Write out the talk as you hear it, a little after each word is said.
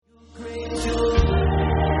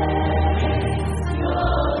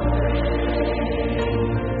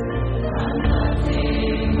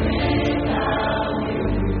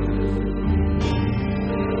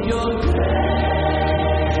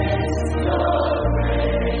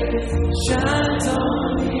shines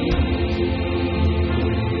on me.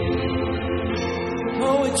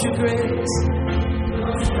 Oh, it's your grace.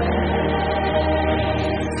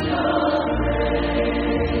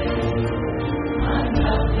 I'm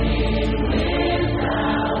nothing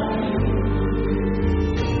without you.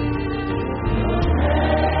 Your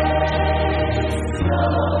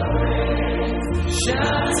grace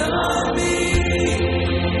shines on me.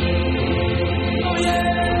 Oh, yeah.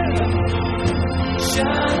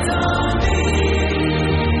 Shines on me.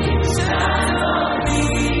 Shines on me.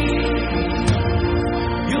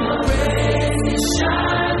 Your grace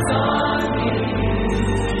shines on me.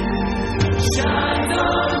 Shines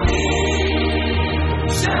on me.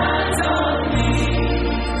 Shines on me.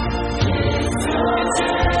 It's your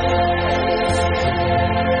grace.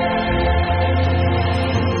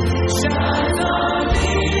 Shines on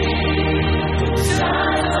me.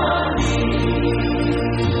 Shines on me.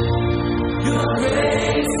 Your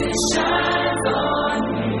grace it shines on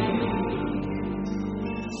me.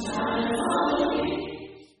 Shines on me.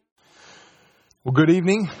 Well, good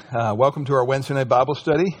evening. Welcome to our Wednesday night Bible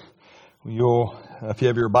study. If you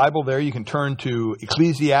have your Bible there, you can turn to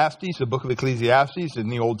Ecclesiastes, the book of Ecclesiastes in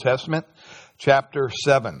the Old Testament, chapter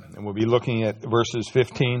 7. And we'll be looking at verses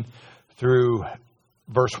 15 through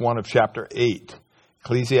verse 1 of chapter 8.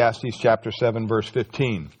 Ecclesiastes chapter 7, verse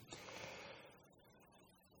 15.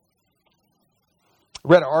 I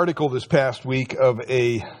read an article this past week of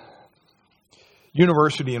a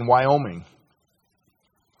university in Wyoming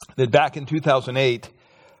that back in 2008,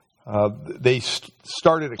 they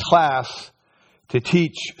started a class to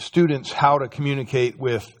teach students how to communicate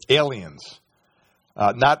with aliens.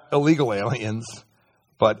 Not illegal aliens,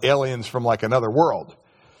 but aliens from like another world.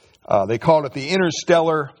 They called it the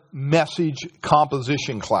Interstellar Message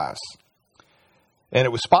Composition Class. And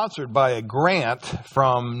it was sponsored by a grant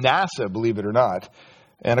from NASA, believe it or not.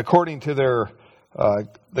 And according to their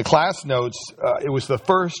the class notes, it was the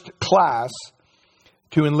first class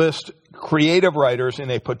to enlist creative writers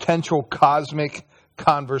in a potential cosmic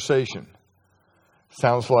conversation.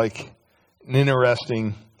 Sounds like an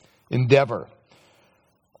interesting endeavor.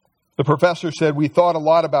 The professor said, we thought a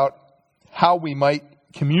lot about how we might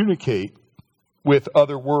communicate with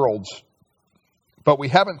other worlds, but we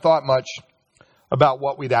haven't thought much about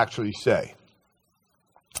what we'd actually say.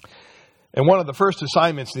 And one of the first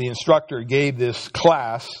assignments the instructor gave this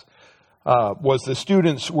class was the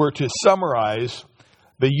students were to summarize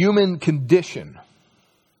the human condition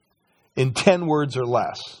in 10 words or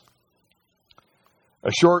less.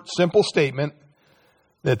 A short, simple statement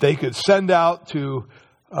that they could send out to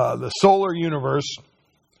the solar universe,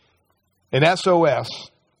 an SOS,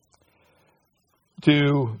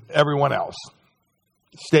 to everyone else,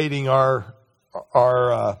 stating our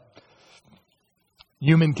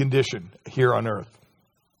human condition here on earth.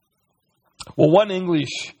 Well, one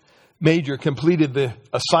English major completed the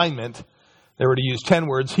assignment. They were to use 10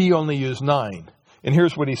 words. He only used 9. And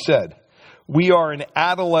here's what he said. We are an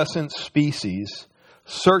adolescent species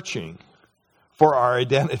searching for our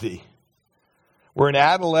identity. We're an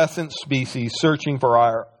adolescent species searching for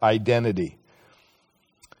our identity.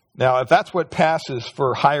 Now, if that's what passes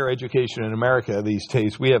for higher education in America these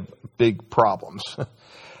days, we have big problems.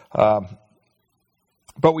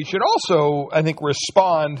 But we should also, I think,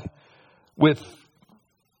 respond with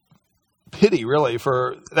pity, really,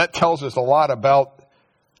 for that tells us a lot about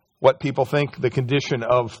what people think the condition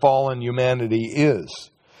of fallen humanity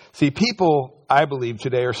is. See, people, I believe,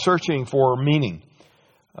 today are searching for meaning.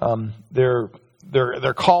 They're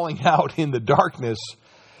calling out in the darkness,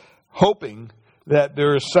 hoping that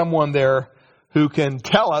there is someone there who can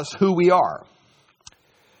tell us who we are.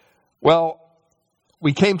 Well,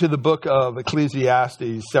 we came to the book of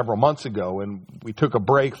Ecclesiastes several months ago, and we took a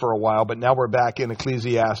break for a while, but now we're back in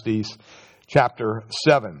Ecclesiastes chapter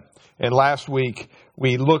 7. And last week,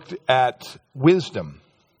 we looked at wisdom.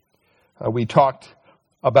 We talked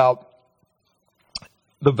about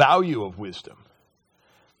the value of wisdom.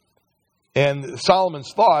 And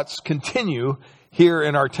Solomon's thoughts continue here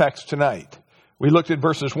in our text tonight. We looked at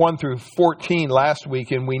verses 1 through 14 last week,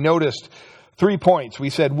 and we noticed 3 points. We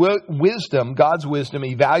said wisdom, God's wisdom,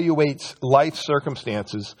 evaluates life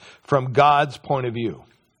circumstances from God's point of view.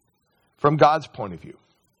 From God's point of view.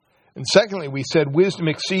 And secondly, we said wisdom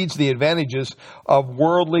exceeds the advantages of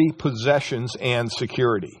worldly possessions and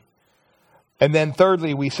security. And then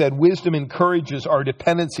thirdly, we said wisdom encourages our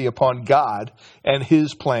dependency upon God and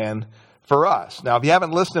His plan for us. Now, if you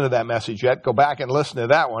haven't listened to that message yet, go back and listen to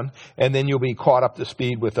that one, and then you'll be caught up to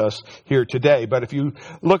speed with us here today. But if you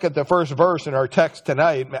look at the first verse in our text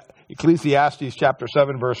tonight, Ecclesiastes chapter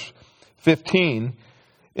 7, verse 15,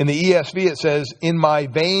 In the ESV it says, in my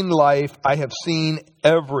vain life I have seen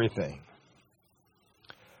everything.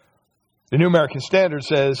 The New American Standard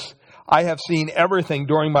says, I have seen everything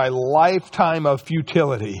during my lifetime of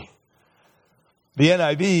futility. The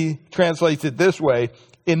NIV translates it this way,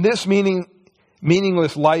 in this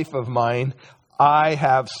meaningless life of mine, I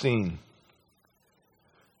have seen.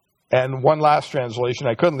 And one last translation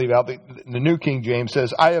I couldn't leave out, the New King James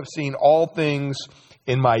says, I have seen all things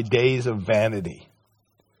in my days of vanity.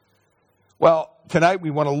 Well, tonight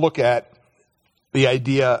we want to look at the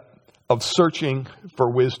idea of searching for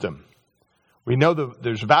wisdom. We know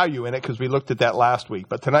there's value in it because we looked at that last week.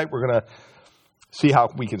 But tonight we're going to see how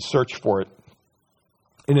we can search for it.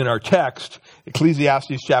 And in our text,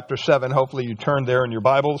 Ecclesiastes chapter 7, hopefully you turn there in your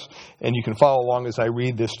Bibles and you can follow along as I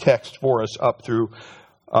read this text for us up through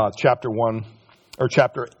chapter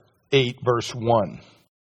 8, verse 1.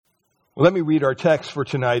 Well, let me read our text for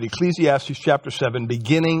tonight, Ecclesiastes chapter 7,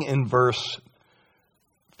 beginning in verse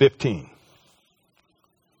 15.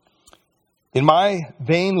 In my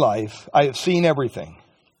vain life, I have seen everything.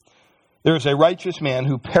 There is a righteous man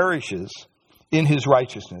who perishes in his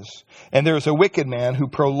righteousness, and there is a wicked man who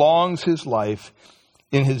prolongs his life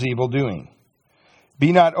in his evil doing.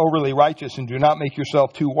 Be not overly righteous and do not make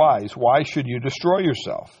yourself too wise. Why should you destroy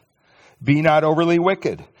yourself? Be not overly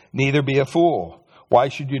wicked, neither be a fool. Why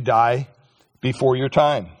should you die before your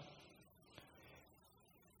time?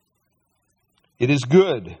 It is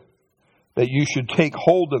good that you should take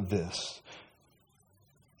hold of this,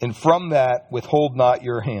 and from that withhold not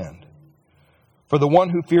your hand. For the one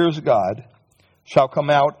who fears God shall come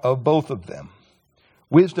out of both of them.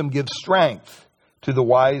 Wisdom gives strength to the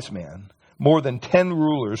wise man, more than 10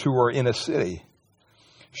 rulers who are in a city.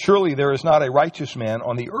 Surely there is not a righteous man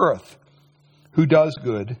on the earth who does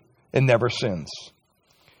good and never sins.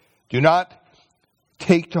 Do not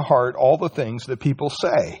take to heart all the things that people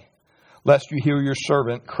say, lest you hear your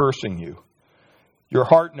servant cursing you. Your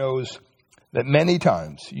heart knows that many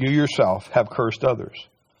times you yourself have cursed others.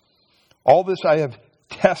 All this I have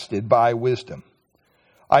tested by wisdom.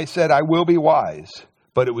 I said, I will be wise,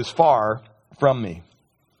 but it was far from me.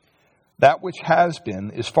 That which has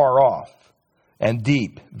been is far off and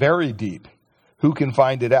deep, very deep. Who can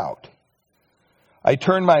find it out? I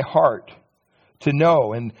turn my heart to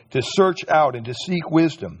know and to search out and to seek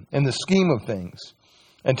wisdom in the scheme of things,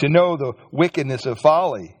 and to know the wickedness of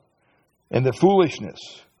folly and the foolishness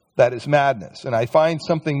that is madness. And I find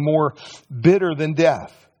something more bitter than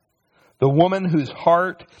death. The woman whose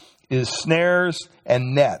heart is snares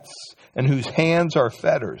and nets, and whose hands are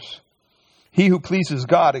fetters. He who pleases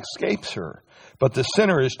God escapes her, but the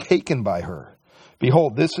sinner is taken by her.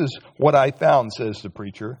 Behold, this is what I found, says the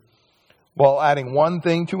preacher, while adding one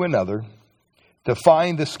thing to another, to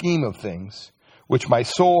find the scheme of things, which my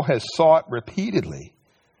soul has sought repeatedly,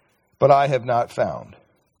 but I have not found.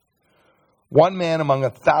 One man among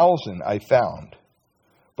 1,000 I found,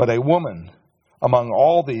 but a woman among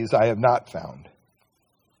all these I have not found.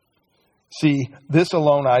 See, this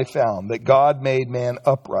alone I found, that God made man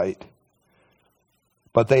upright,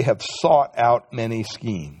 but they have sought out many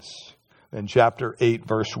schemes. In chapter 8,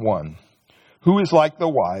 verse 1. Who is like the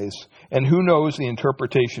wise, and who knows the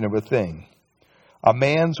interpretation of a thing? A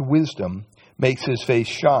man's wisdom makes his face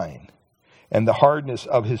shine, and the hardness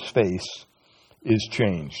of his face is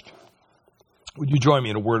changed. Would you join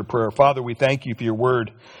me in a word of prayer? Father, we thank you for your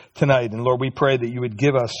word tonight. And Lord, we pray that you would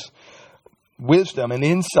give us wisdom and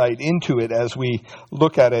insight into it as we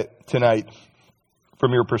look at it tonight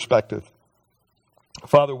from your perspective.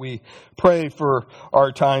 Father, we pray for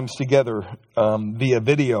our times together via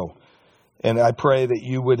video. And I pray that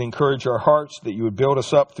you would encourage our hearts, that you would build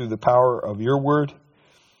us up through the power of your word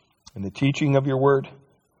and the teaching of your word.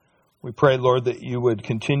 We pray, Lord, that you would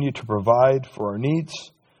continue to provide for our needs.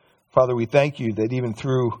 Father, we thank you that even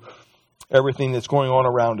through everything that's going on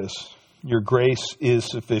around us, your grace is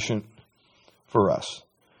sufficient for us.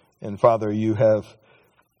 And Father, you have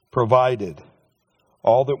provided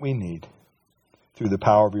all that we need through the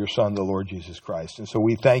power of your Son, the Lord Jesus Christ. And so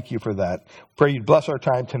we thank you for that. Pray you'd bless our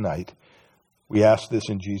time tonight. We ask this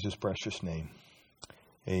in Jesus' precious name.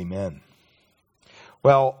 Amen.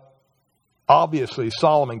 Well, obviously,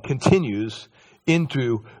 Solomon continues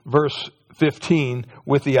into verse 15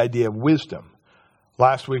 with the idea of wisdom.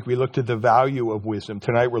 Last week we looked at the value of wisdom.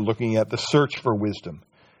 Tonight we're looking at the search for wisdom.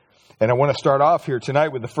 And I want to start off here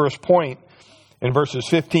tonight with the first point in verses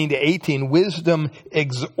 15 to 18. Wisdom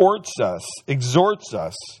exhorts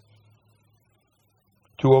us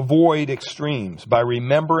to avoid extremes by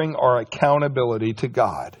remembering our accountability to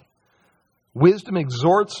God. Wisdom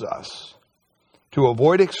exhorts us to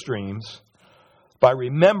avoid extremes by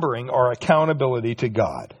remembering our accountability to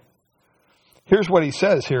God. Here's what he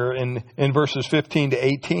says here in verses 15 to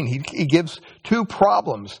 18. He gives two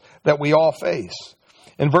problems that we all face.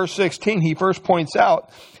 In verse 16, he first points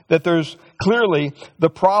out that there's clearly the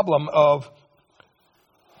problem of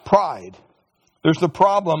pride. There's the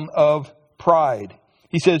problem of pride.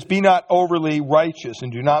 He says, be not overly righteous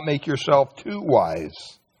and do not make yourself too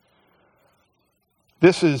wise.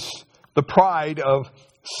 This is the pride of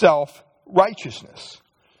self-righteousness.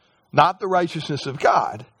 Not the righteousness of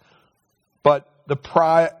God, but the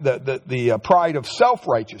pride of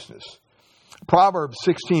self-righteousness. Proverbs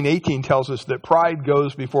 16:18 tells us that pride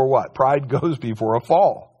goes before what? Pride goes before a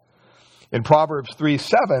fall. In Proverbs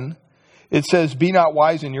 3:7, it says, be not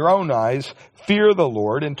wise in your own eyes, fear the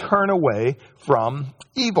Lord, and turn away from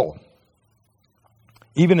evil.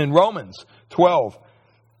 Even in Romans 12,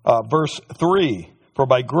 verse 3, for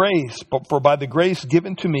by the grace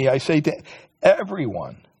given to me, I say to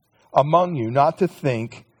everyone among you not to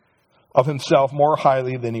think of himself more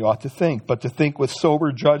highly than he ought to think, but to think with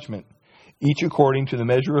sober judgment, each according to the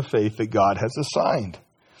measure of faith that God has assigned.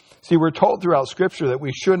 See, we're told throughout Scripture that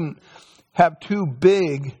we shouldn't have too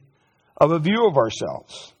big of a view of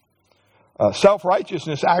ourselves.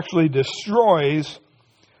 Self-righteousness actually destroys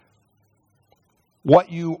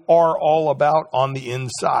what you are all about on the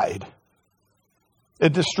inside.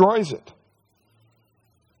 It destroys it.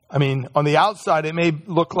 I mean, on the outside, it may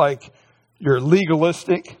look like you're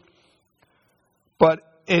legalistic, but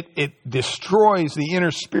it destroys the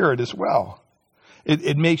inner spirit as well.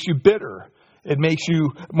 It makes you bitter. It makes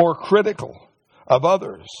you more critical of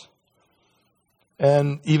others.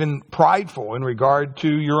 And even prideful in regard to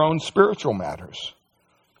your own spiritual matters.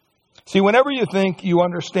 See, whenever you think you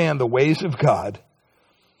understand the ways of God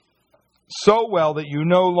so well that you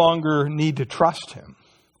no longer need to trust Him,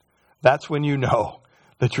 that's when you know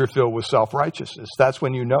that you're filled with self-righteousness. That's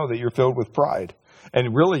when you know that you're filled with pride.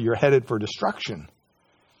 And really, you're headed for destruction.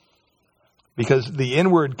 Because the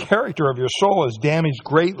inward character of your soul is damaged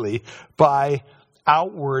greatly by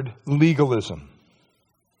outward legalism.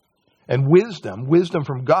 And wisdom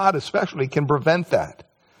from God especially, can prevent that.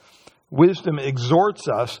 Wisdom exhorts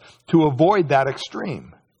us to avoid that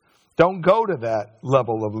extreme. Don't go to that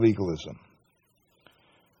level of legalism.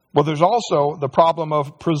 Well, there's also the problem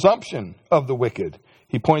of presumption of the wicked.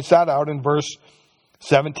 He points that out in verse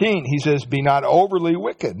 17. He says, be not overly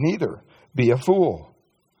wicked, neither be a fool.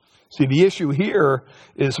 See, the issue here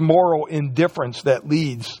is moral indifference that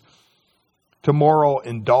leads to moral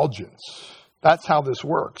indulgence. That's how this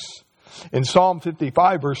works. In Psalm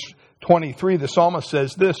 55, verse 23, the psalmist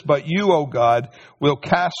says this, but you, O God, will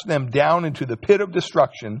cast them down into the pit of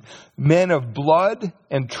destruction. Men of blood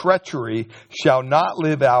and treachery shall not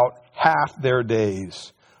live out half their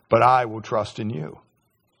days, but I will trust in you.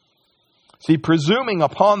 See, presuming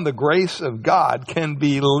upon the grace of God can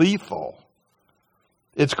be lethal.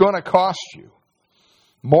 It's going to cost you.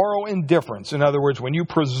 Moral indifference, in other words, when you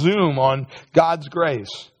presume on God's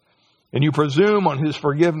grace and you presume on His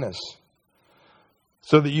forgiveness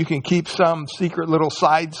so that you can keep some secret little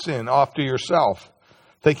side sin off to yourself,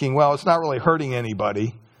 thinking, well, it's not really hurting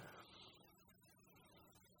anybody.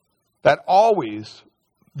 That always,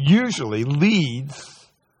 usually leads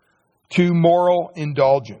to moral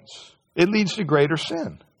indulgence. It leads to greater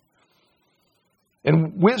sin.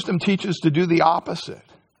 And wisdom teaches to do the opposite.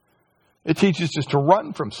 It teaches us to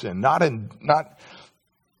run from sin, not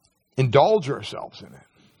indulge ourselves in it.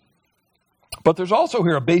 But there's also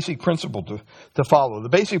here a basic principle to follow. The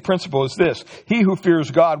basic principle is this. He who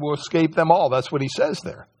fears God will escape them all. That's what he says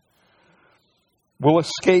there. Will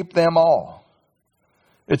escape them all.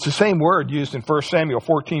 It's the same word used in 1 Samuel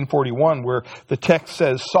 14:41 where the text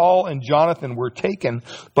says Saul and Jonathan were taken,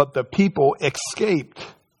 but the people escaped.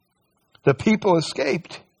 The people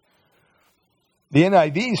escaped. The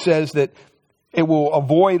NIV says that it will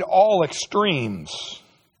avoid all extremes.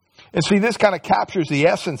 And see, this kind of captures the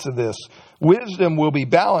essence of this. Wisdom will be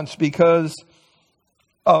balanced because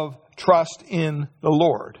of trust in the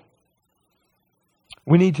Lord.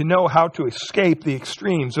 We need to know how to escape the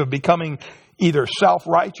extremes of becoming either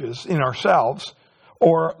self-righteous in ourselves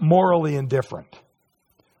or morally indifferent.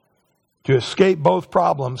 To escape both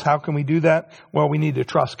problems, how can we do that? Well, we need to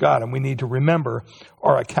trust God and we need to remember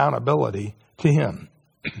our accountability to Him.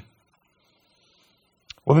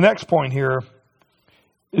 Well, the next point here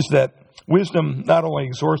is that wisdom not only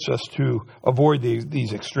exhorts us to avoid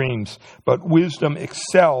these extremes, but wisdom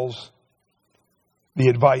excels the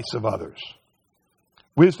advice of others.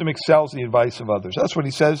 Wisdom excels the advice of others. That's what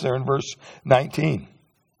he says there in verse 19.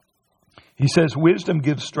 He says, wisdom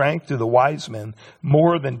gives strength to the wise men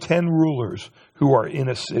more than 10 rulers who are in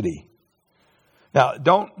a city. Now,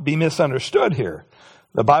 don't be misunderstood here.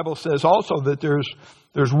 The Bible says also that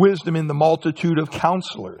there's wisdom in the multitude of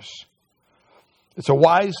counselors. It's a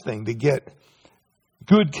wise thing to get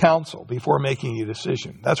good counsel before making a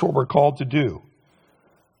decision. That's what we're called to do.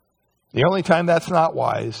 The only time that's not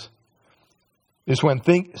wise is when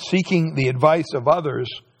seeking the advice of others,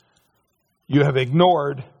 you have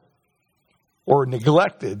ignored or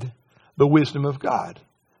neglected the wisdom of God.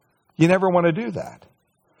 You never want to do that.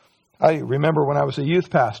 I remember when I was a youth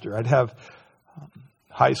pastor, I'd have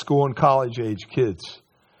high school and college age kids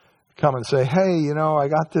come and say, hey, I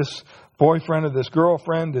got this boyfriend or this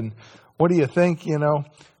girlfriend, and what do you think, And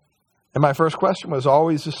my first question was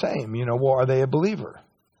always the same, well, are they a believer?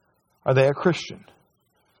 Are they a Christian?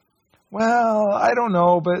 Well, I don't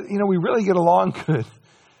know, but, we really get along good.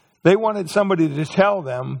 They wanted somebody to tell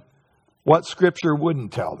them what Scripture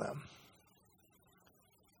wouldn't tell them.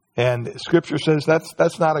 And Scripture says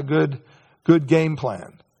that's not a good game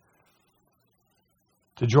plan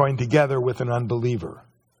to join together with an unbeliever,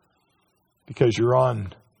 because you're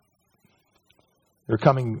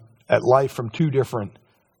coming at life from two different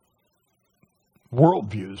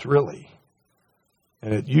worldviews, really.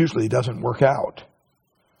 And it usually doesn't work out.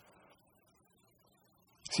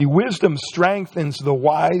 See, wisdom strengthens the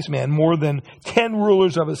wise man more than 10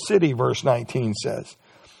 rulers of a city, verse 19 says.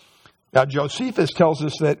 Now, Josephus tells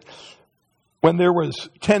us that when there was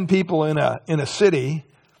 10 people in a city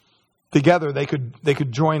together, they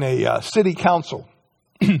could join a city council.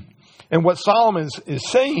 And what Solomon is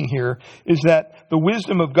saying here is that the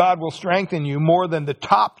wisdom of God will strengthen you more than the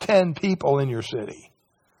top 10 people in your city.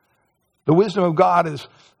 The wisdom of God is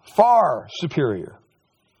far superior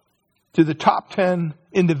to the top 10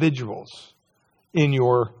 individuals in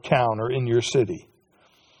your town or in your city.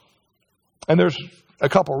 And there's a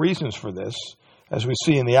couple reasons for this, as we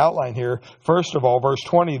see in the outline here. First of all, verse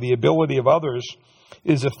 20, the ability of others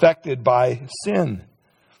is affected by sin.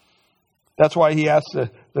 That's why he asks the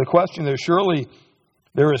question there, surely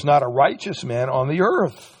there is not a righteous man on the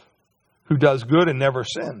earth who does good and never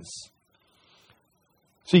sins.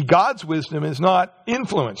 See, God's wisdom is not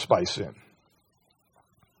influenced by sin.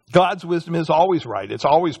 God's wisdom is always right. It's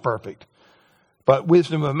always perfect. But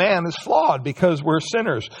wisdom of man is flawed because we're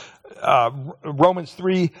sinners. Romans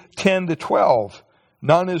 3:10-12.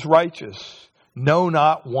 None is righteous. No,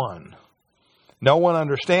 not one. No one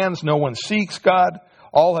understands. No one seeks God.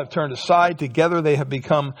 All have turned aside. Together they have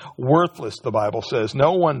become worthless, the Bible says.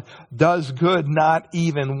 No one does good, not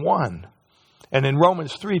even one. And in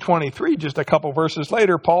Romans 3:23, just a couple verses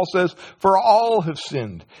later, Paul says, for all have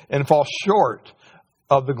sinned and fall short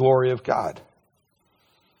of the glory of God.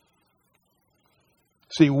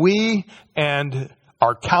 See, we and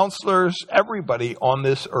our counselors, everybody on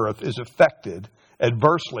this earth is affected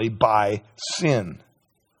adversely by sin.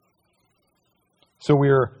 So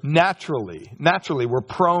we're naturally, we're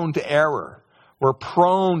prone to error. We're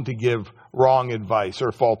prone to give wrong advice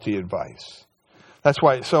or faulty advice. That's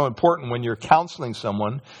why it's so important when you're counseling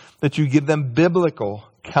someone that you give them biblical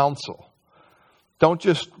counsel. Don't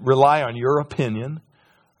just rely on your opinion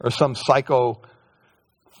or some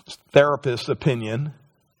psychotherapist's opinion.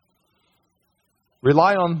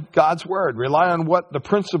 Rely on God's Word. Rely on what the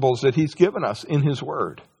principles that He's given us in His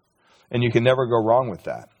Word. And you can never go wrong with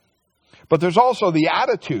that. But there's also the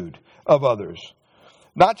attitude of others.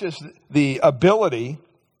 Not just the ability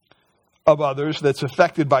of others that's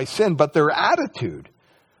affected by sin, but their attitude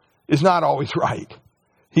is not always right.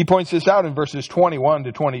 He points this out in verses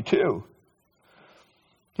 21-22.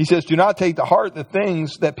 He says, do not take to heart the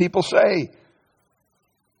things that people say.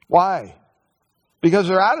 Why? Because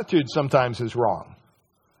their attitude sometimes is wrong.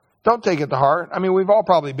 Don't take it to heart. I mean, we've all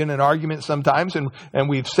probably been in arguments sometimes and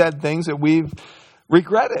we've said things that we've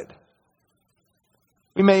regretted.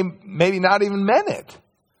 We maybe not even meant it.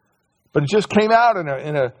 But it just came out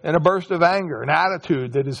in a burst of anger, an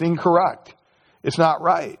attitude that is incorrect. It's not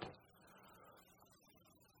right.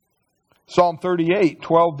 Psalm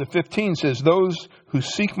 38:12-15 says, those who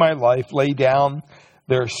seek my life lay down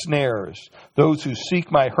their snares. Those who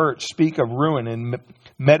seek my hurt speak of ruin and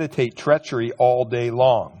meditate treachery all day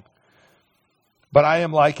long. But I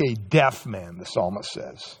am like a deaf man, the psalmist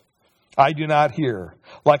says. I do not hear.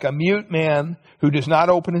 Like a mute man who does not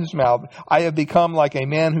open his mouth, I have become like a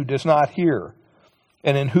man who does not hear,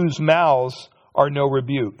 and in whose mouths are no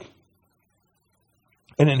rebuke.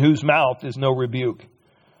 And in whose mouth is no rebuke.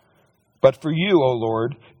 But for you, O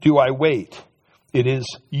Lord, do I wait. It is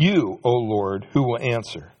you, O Lord, who will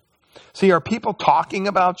answer. See, are people talking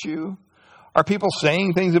about you? Are people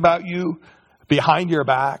saying things about you behind your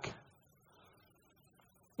back?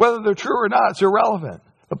 Whether they're true or not, it's irrelevant.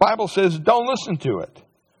 The Bible says don't listen to it.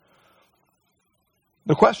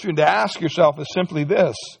 The question to ask yourself is simply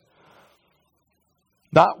this.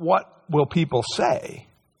 Not what will people say,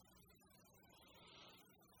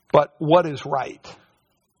 but what is right?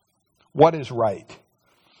 What is right?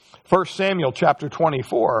 1 Samuel chapter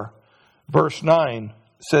 24, verse 9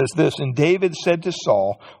 says this, "And David said to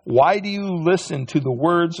Saul, 'Why do you listen to the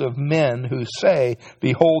words of men who say,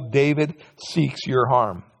 behold, David seeks your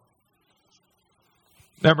harm?'"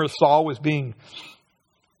 Remember, Saul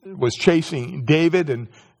was chasing David, and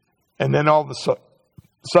then all of a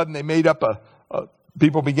sudden they made up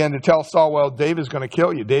people began to tell Saul, well, David's going to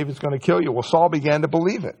kill you. David's going to kill you. Well, Saul began to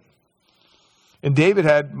believe it. And David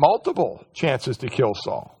had multiple chances to kill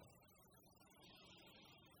Saul.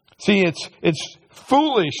 See, it's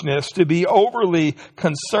foolishness to be overly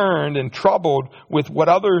concerned and troubled with what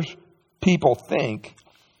other people think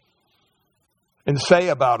and say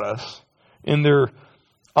about us in their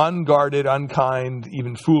unguarded, unkind,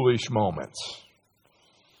 even foolish moments.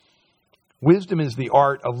 Wisdom is the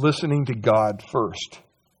art of listening to God first.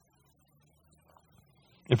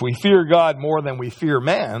 If we fear God more than we fear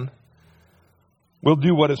man, we'll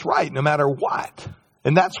do what is right no matter what.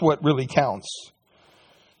 And that's what really counts.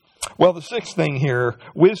 Well, the sixth thing here,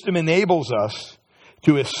 wisdom enables us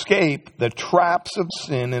to escape the traps of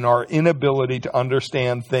sin and our inability to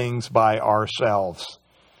understand things by ourselves.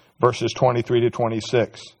 Verses 23 to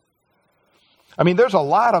 26. I mean, there's a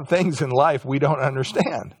lot of things in life we don't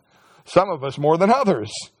understand. Some of us more than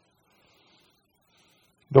others.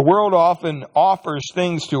 The world often offers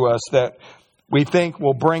things to us that we think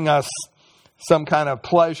will bring us some kind of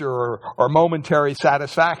pleasure or momentary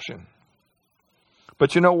satisfaction.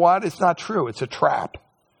 But you know what? It's not true. It's a trap.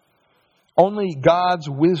 Only God's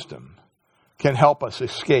wisdom can help us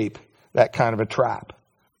escape that kind of a trap.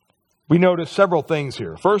 We notice several things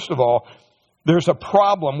here. First of all, there's a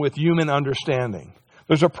problem with human understanding.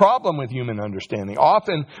 There's a problem with human understanding.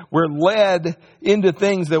 Often we're led into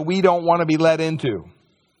things that we don't want to be led into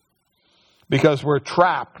because we're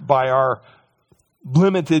trapped by our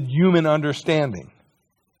limited human understanding.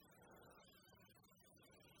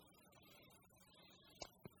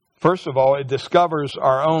 First of all, it discovers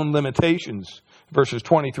our own limitations. Verses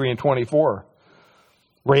 23 and 24.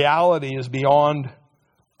 Reality is beyond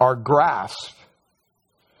our grasp.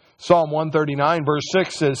 Psalm 139 verse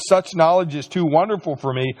 6 says, "Such knowledge is too wonderful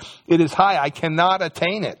for me. It is high. I cannot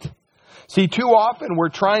attain it." See, too often we're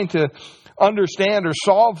trying to understand or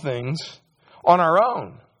solve things on our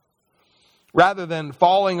own rather than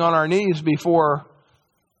falling on our knees before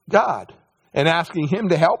God and asking Him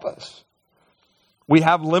to help us. We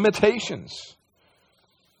have limitations.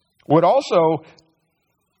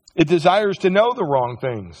 It desires to know the wrong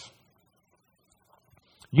things.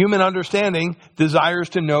 Human understanding desires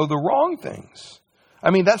to know the wrong things.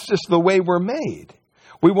 I mean, that's just the way we're made.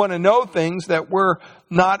 We want to know things that were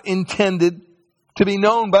not intended to be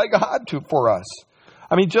known by God for us.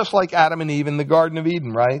 I mean, just like Adam and Eve in the Garden of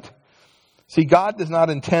Eden, right? See, God does not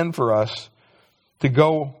intend for us to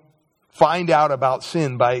go find out about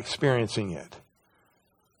sin by experiencing it.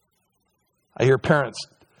 I hear parents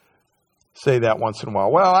say that once in a while.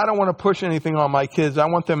 Well, I don't want to push anything on my kids. I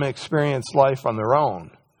want them to experience life on their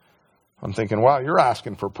own. I'm thinking, wow, you're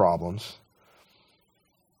asking for problems.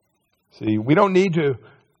 See, we don't need to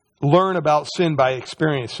learn about sin by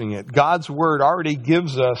experiencing it. God's Word already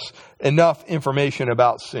gives us enough information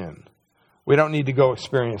about sin. We don't need to go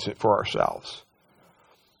experience it for ourselves.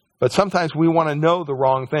 But sometimes we want to know the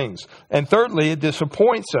wrong things. And thirdly, it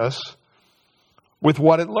disappoints us with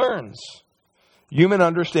what it learns. Human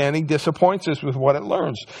understanding disappoints us with what it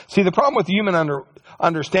learns. See, the problem with human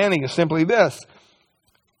understanding is simply this.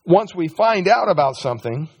 Once we find out about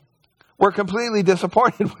something, we're completely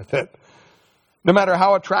disappointed with it, no matter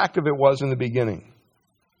how attractive it was in the beginning.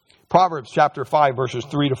 Proverbs chapter 5, verses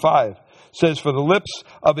 3 to 5 says, "For the lips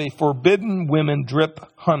of a forbidden woman drip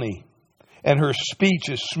honey, and her speech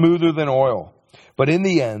is smoother than oil. But in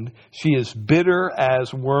the end, she is bitter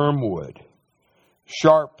as wormwood,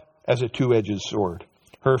 sharp as a two-edged sword.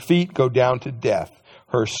 Her feet go down to death.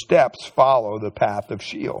 Her steps follow the path of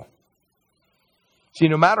Sheol." See,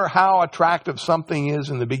 no matter how attractive something is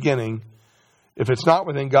in the beginning, if it's not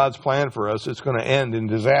within God's plan for us, it's going to end in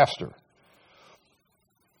disaster.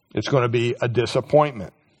 It's going to be a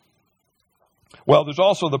disappointment. Well, there's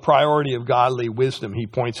also the priority of godly wisdom. He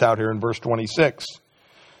points out here in verse 26.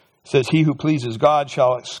 It says, "He who pleases God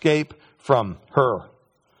shall escape from her."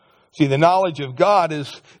 See, the knowledge of God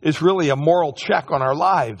is really a moral check on our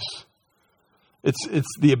lives. It's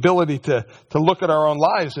the ability to look at our own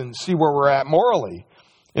lives and see where we're at morally.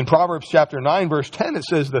 In Proverbs chapter 9, verse 10, it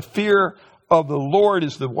says, "The fear of the Lord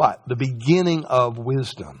is the what? The beginning of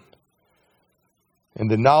wisdom. And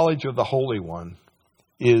the knowledge of the Holy One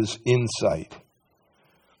is insight.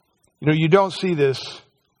 You know, you don't see this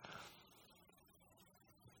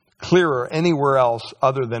clearer anywhere else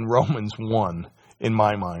other than Romans 1 in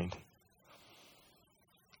my mind.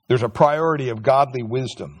 There's a priority of godly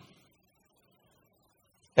wisdom.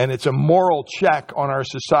 And it's a moral check on our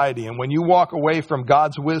society. And when you walk away from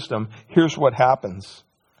God's wisdom, here's what happens.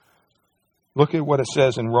 Look at what it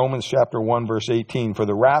says in Romans chapter 1, verse 18. For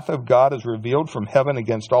the wrath of God is revealed from heaven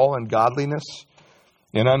against all ungodliness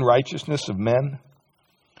and unrighteousness of men,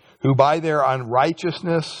 who by their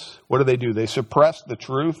unrighteousness, what do? They suppress the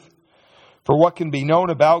truth. For what can be known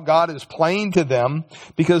about God is plain to them,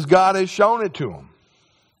 because God has shown it to them.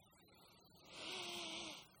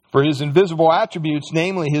 For his invisible attributes,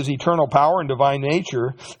 namely his eternal power and divine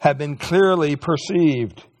nature, have been clearly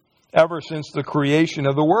perceived ever since the creation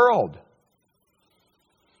of the world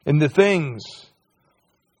in the things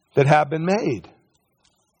that have been made.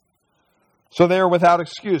 So they are without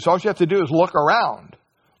excuse. All you have to do is look around.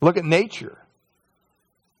 Look at nature.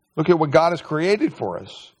 Look at what God has created for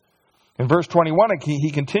us. In verse 21, he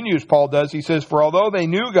continues, Paul does. He says, for although they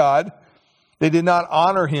knew God, they did not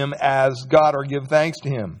honor him as God or give thanks to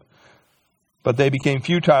him. But they became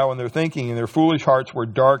futile in their thinking, and their foolish hearts were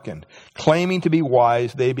darkened. Claiming to be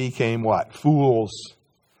wise, they became what? Fools.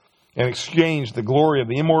 And exchanged the glory of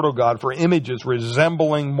the immortal God for images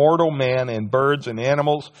resembling mortal man and birds and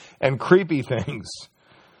animals and creepy things.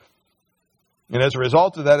 And as a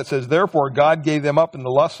result of that, it says, therefore God gave them up in the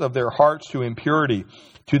lusts of their hearts to impurity,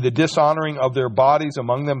 to the dishonoring of their bodies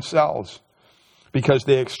among themselves, because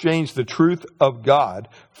they exchanged the truth of God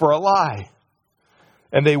for a lie.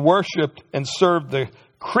 And they worshipped and served the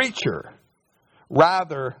creature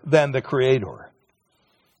rather than the Creator,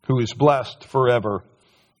 who is blessed forever.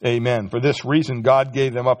 Amen. For this reason, God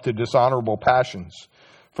gave them up to dishonorable passions.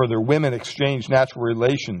 For their women exchanged natural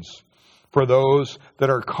relations for those that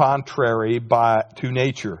are contrary to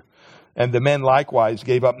nature. And the men likewise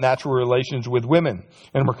gave up natural relations with women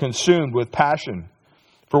and were consumed with passion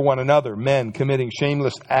for one another, men committing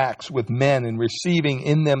shameless acts with men and receiving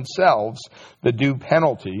in themselves the due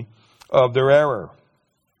penalty of their error.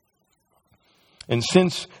 And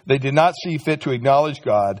since they did not see fit to acknowledge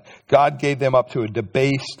God, God gave them up to a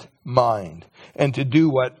debased mind and to do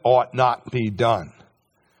what ought not be done.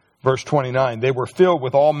 Verse 29, they were filled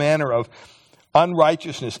with all manner of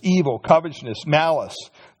unrighteousness, evil, covetousness, malice.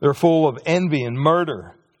 They're full of envy and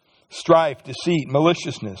murder, strife, deceit,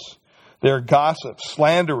 maliciousness. They're gossips,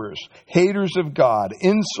 slanderers, haters of God,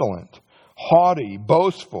 insolent, haughty,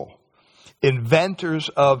 boastful, inventors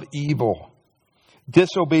of evil,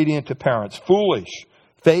 disobedient to parents, foolish,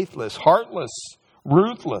 faithless, heartless,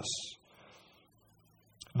 ruthless.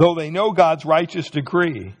 Though they know God's righteous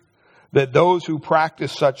decree that those who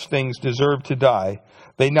practice such things deserve to die,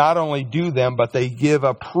 they not only do them, but they give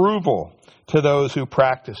approval to those who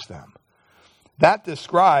practice them. That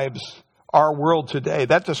describes our world today.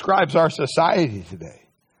 That describes our society today.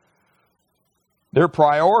 Their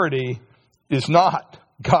priority is not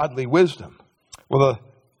godly wisdom. Well, the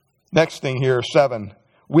next thing here, 7,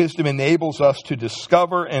 wisdom enables us to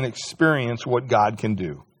discover and experience what God can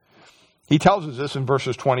do. He tells us this in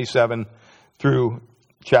verses 27 through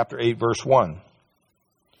chapter 8, verse 1.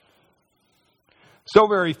 So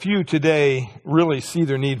very few today really see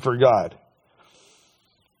their need for God.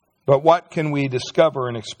 But what can we discover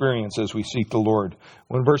and experience as we seek the Lord?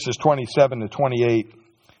 When verses 27 to 28,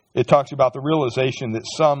 it talks about the realization that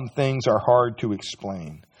some things are hard to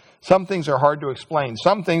explain. Some things are hard to explain.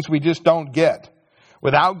 Some things we just don't get.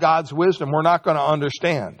 Without God's wisdom, we're not going to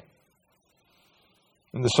understand.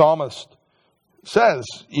 And the psalmist says,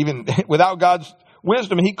 even without God's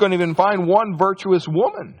wisdom, he couldn't even find one virtuous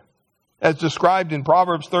woman, as described in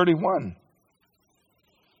Proverbs 31.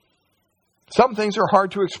 Some things are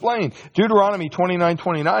hard to explain. Deuteronomy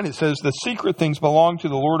 29:29, it says, the secret things belong to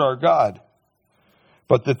the Lord our God,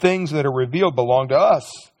 but the things that are revealed belong to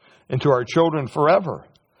us and to our children forever,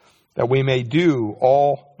 that we may do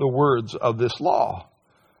all the words of this law.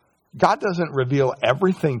 God doesn't reveal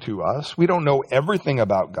everything to us. We don't know everything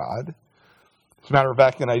about God. As a matter of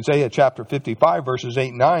fact, in Isaiah chapter 55, verses 8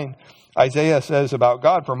 and 9, Isaiah says about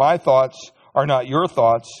God, for my thoughts are not your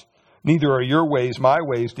thoughts, neither are your ways my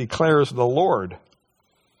ways, declares the Lord.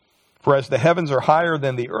 For as the heavens are higher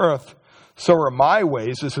than the earth, so are my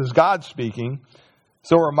ways, this is God speaking,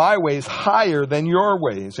 so are my ways higher than your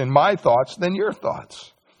ways, and my thoughts than your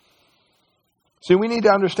thoughts. See, we need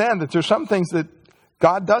to understand that there's some things that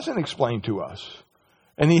God doesn't explain to us,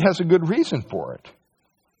 and He has a good reason for it.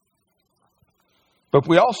 But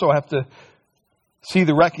we also have to see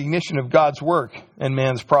the recognition of God's work and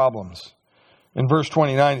man's problems. In verse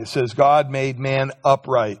 29, it says, God made man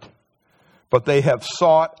upright, but they have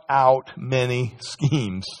sought out many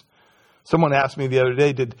schemes. Someone asked me the other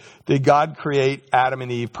day, did God create Adam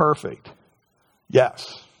and Eve perfect?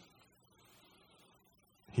 Yes.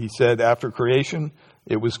 He said after creation,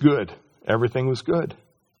 it was good. Everything was good.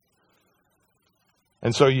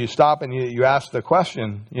 And so you stop and you ask the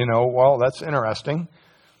question, well, that's interesting.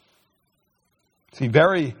 See,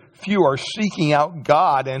 very few are seeking out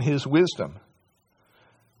God and His wisdom.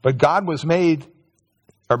 But man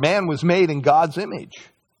was made in God's image.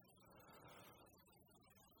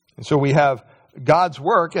 And so we have God's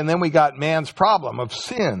work, and then we got man's problem of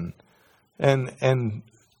sin and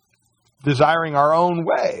desiring our own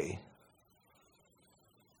way.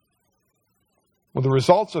 Well, the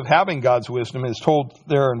results of having God's wisdom is told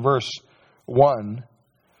there in verse 1.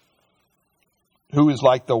 Who is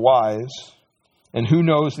like the wise, and who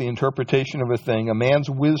knows the interpretation of a thing? A man's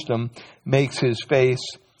wisdom makes his face,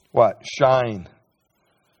 what? Shine.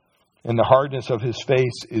 And the hardness of his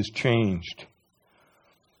face is changed.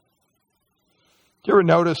 Do you ever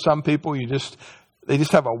notice some people, they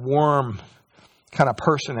just have a warm kind of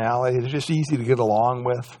personality. They're just easy to get along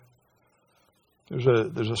with. There's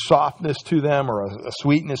a softness to them or a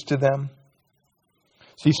sweetness to them.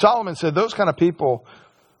 See, Solomon said those kind of people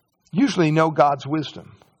usually know God's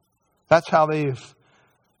wisdom. That's how they've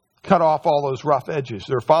cut off all those rough edges.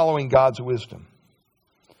 They're following God's wisdom.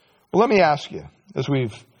 Well, let me ask you, as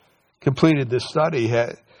we've completed this study,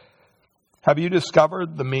 have you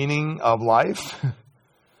discovered the meaning of life?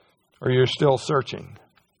 Or you're still searching?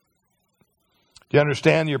 Do you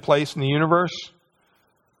understand your place in the universe?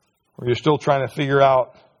 Or you're still trying to figure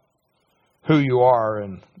out who you are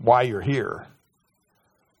and why you're here?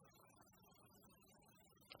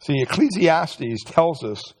 See, Ecclesiastes tells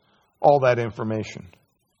us all that information.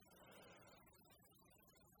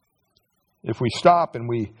 If we stop and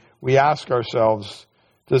we ask ourselves,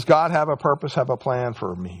 does God have a purpose, have a plan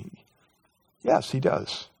for me? Yes, He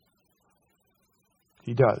does.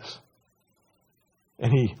 He does.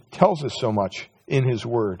 And He tells us so much in His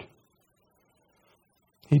Word.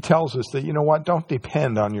 He tells us that, don't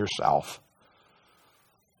depend on yourself.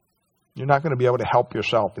 You're not going to be able to help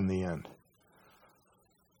yourself in the end.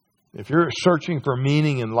 If you're searching for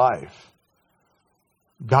meaning in life,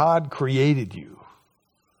 God created you.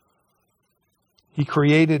 He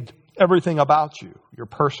created everything about you, your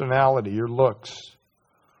personality, your looks,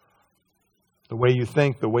 the way you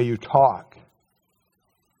think, the way you talk.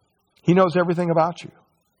 He knows everything about you.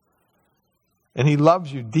 And He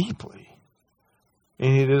loves you deeply.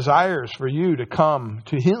 And He desires for you to come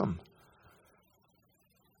to Him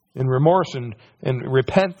in remorse and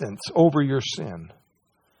repentance over your sin.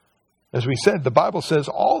 As we said, the Bible says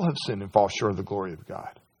all have sinned and fall short of the glory of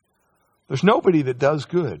God. There's nobody that does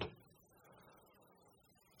good.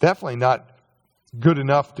 Definitely not good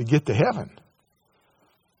enough to get to heaven.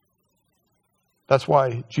 That's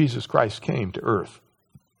why Jesus Christ came to earth.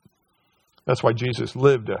 That's why Jesus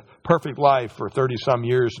lived a perfect life for 30-some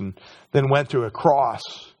years and then went to a cross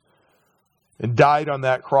and died on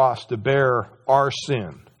that cross to bear our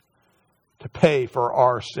sin, to pay for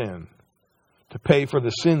our sin, to pay for the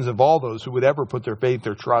sins of all those who would ever put their faith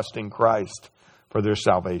or trust in Christ for their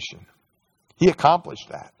salvation. He accomplished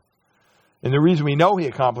that. And the reason we know He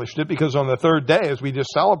accomplished it, because on the third day, as we just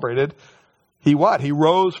celebrated, He what? He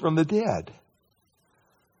rose from the dead.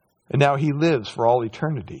 And now He lives for all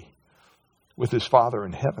eternity with His Father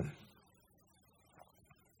in heaven.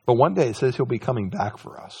 But one day it says He'll be coming back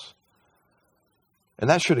for us. And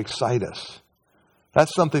that should excite us.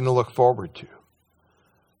 That's something to look forward to.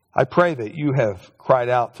 I pray that you have cried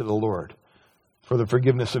out to the Lord for the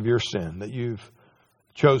forgiveness of your sin, that you've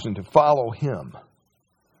chosen to follow Him,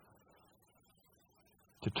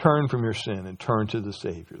 to turn from your sin and turn to the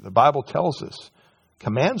Savior. The Bible tells us,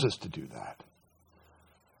 commands us to do that.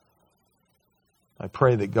 I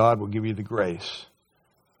pray that God will give you the grace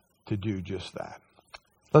to do just that.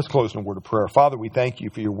 Let's close in a word of prayer. Father, we thank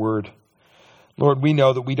You for Your Word. Lord, we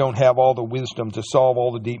know that we don't have all the wisdom to solve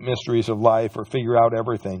all the deep mysteries of life or figure out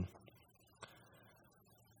everything.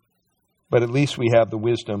 But at least we have the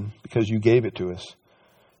wisdom, because You gave it to us,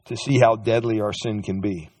 to see how deadly our sin can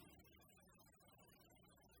be.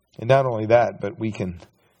 And not only that, but we can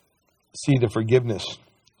see the forgiveness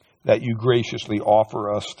that You graciously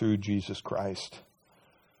offer us through Jesus Christ.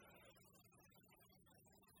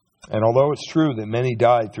 And although it's true that many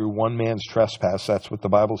died through one man's trespass, that's what the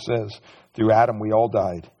Bible says, through Adam we all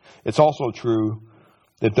died. It's also true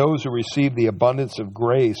that those who receive the abundance of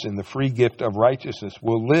grace and the free gift of righteousness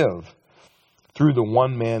will live through the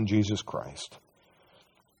one man, Jesus Christ.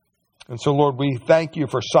 And so, Lord, we thank you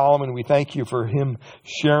for Solomon. We thank you for him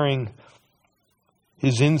sharing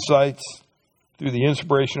his insights through the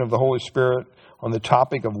inspiration of the Holy Spirit on the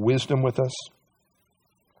topic of wisdom with us.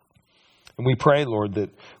 And we pray, Lord, that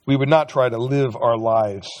we would not try to live our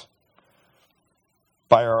lives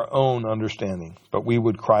by our own understanding, but we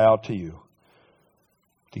would cry out to you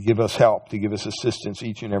to give us help, to give us assistance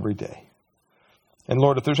each and every day. And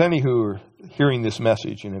Lord, if there's any who are hearing this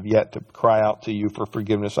message and have yet to cry out to you for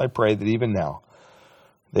forgiveness, I pray that even now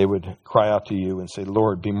they would cry out to you and say,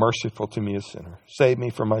 Lord, be merciful to me, a sinner. Save me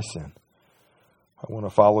from my sin. I want to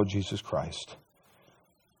follow Jesus Christ.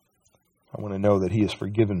 I want to know that he has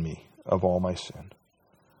forgiven me of all my sin.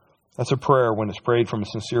 That's a prayer when it's prayed from a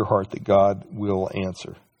sincere heart that God will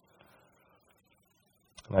answer.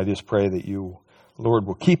 And I just pray that you, Lord,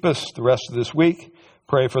 will keep us the rest of this week.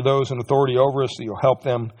 Pray for those in authority over us that you'll help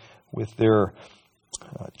them with their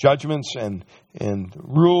judgments and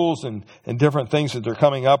rules and different things that they're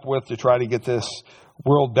coming up with to try to get this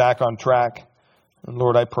world back on track. And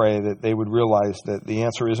Lord, I pray that they would realize that the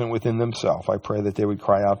answer isn't within themselves. I pray that they would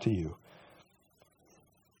cry out to you,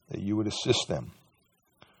 that you would assist them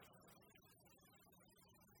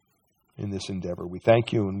in this endeavor. We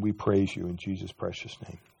thank you and we praise you in Jesus' precious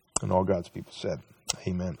name. And all God's people said,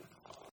 amen.